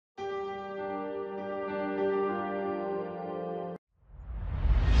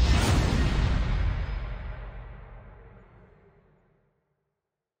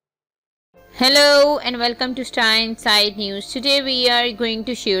Hello and welcome to Star Inside News. Today we are going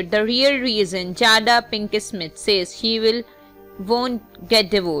to share the real reason Jada Pinkett Smith says won't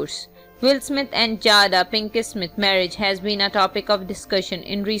get divorced. Will Smith and Jada Pinkett Smith marriage has been a topic of discussion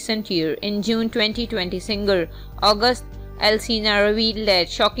in recent years. In June 2020, singer August Alsina revealed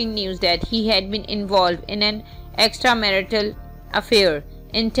that shocking news that he had been involved in an extramarital affair,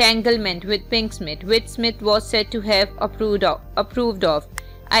 entanglement with Pinkett Smith, which Smith was said to have approved of.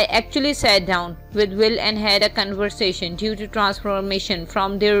 I actually sat down with Will and had a conversation due to transformation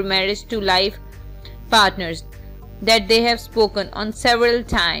from their marriage to life partners that they have spoken on several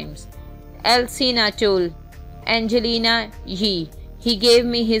times. Alsina told Angelina Yee he gave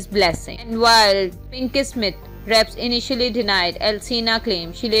me his blessing. And while Pinkett Smith reps initially denied, Alsina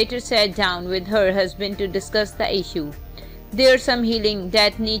claimed she later sat down with her husband to discuss the issue. There's some healing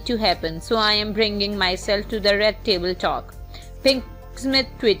that need to happen, so I am bringing myself to the Red Table Talk. Pinkett Smith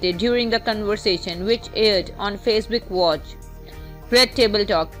tweeted during the conversation, which aired on Facebook Watch Red Table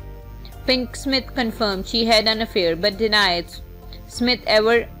Talk. Pinkett Smith confirmed she had an affair but denied Smith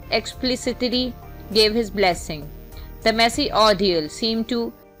ever explicitly gave his blessing. The messy ordeal seemed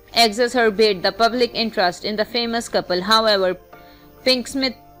to exacerbate the public interest in the famous couple. However, Pinkett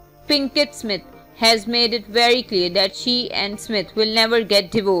Smith has made it very clear that she and Smith will never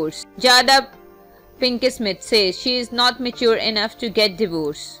get divorced. Jada Pinkett Smith says she is not mature enough to get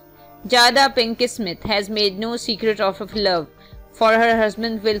divorced. Jada Pinkett Smith has made no secret of her love for her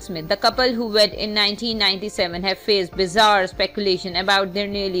husband Will Smith. The couple, who wed in 1997, have faced bizarre speculation about their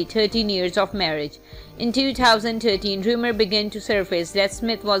nearly 13 years of marriage. In 2013, rumor began to surface that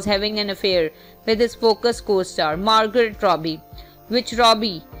Smith was having an affair with his Focus co-star Margaret Robbie, which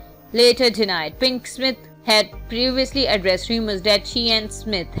Robbie later denied. Pinkett Smith had previously addressed rumors that she and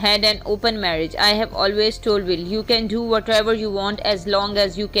Smith had an open marriage. I have always told Will, you can do whatever you want as long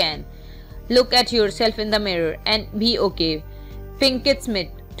as you can look at yourself in the mirror and be okay, Pinkett Smith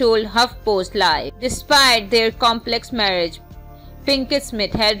told HuffPost Live. Despite their complex marriage, Pinkett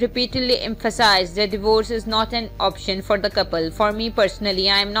Smith had repeatedly emphasized that divorce is not an option for the couple. For me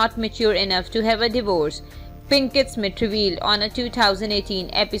personally, I am not mature enough to have a divorce, Pinkett Smith revealed on a 2018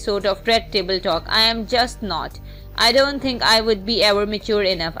 episode of Red Table Talk. I am just not. I don't think I would be ever mature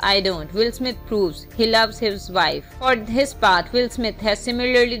enough. I don't. Will Smith proves he loves his wife. For his part, Will Smith has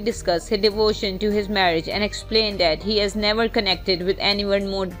similarly discussed his devotion to his marriage and explained that he has never connected with anyone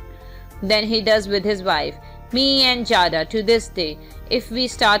more than he does with his wife. Me and Jada, to this day, if we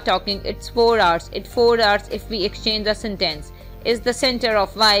start talking, it's 4 hours. It's 4 hours if we exchange a sentence. Is the center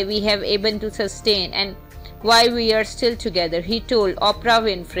of why we have able to sustain and why we are still together, he told Oprah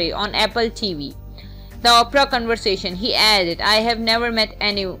Winfrey on Apple TV. The Oprah conversation, he added, I have never met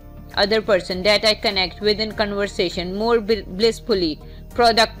any other person that I connect with in conversation more blissfully,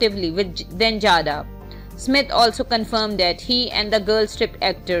 productively than Jada. Smith also confirmed that he and the Girl strip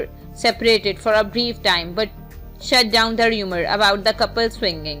actor separated for a brief time but shut down the rumor about the couple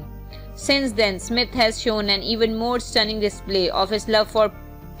swinging. Since then, Smith has shown an even more stunning display of his love for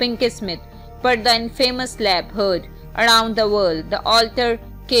Pinkett Smith. But the infamous slap heard around the world, the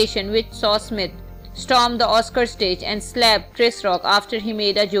altercation which saw Smith storm the Oscar stage and slap Chris Rock after he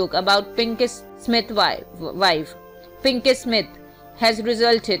made a joke about Pinkett Smith's wife. Pinkett Smith has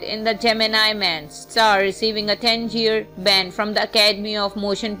resulted in the Gemini Man star receiving a 10-year ban from the Academy of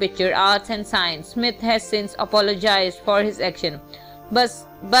Motion Picture Arts and Science. Smith has since apologized for his action,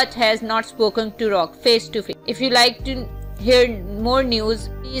 but has not spoken to Rock face to face. If you like to hear more news,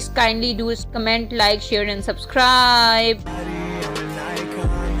 please kindly do comment, like, share and subscribe.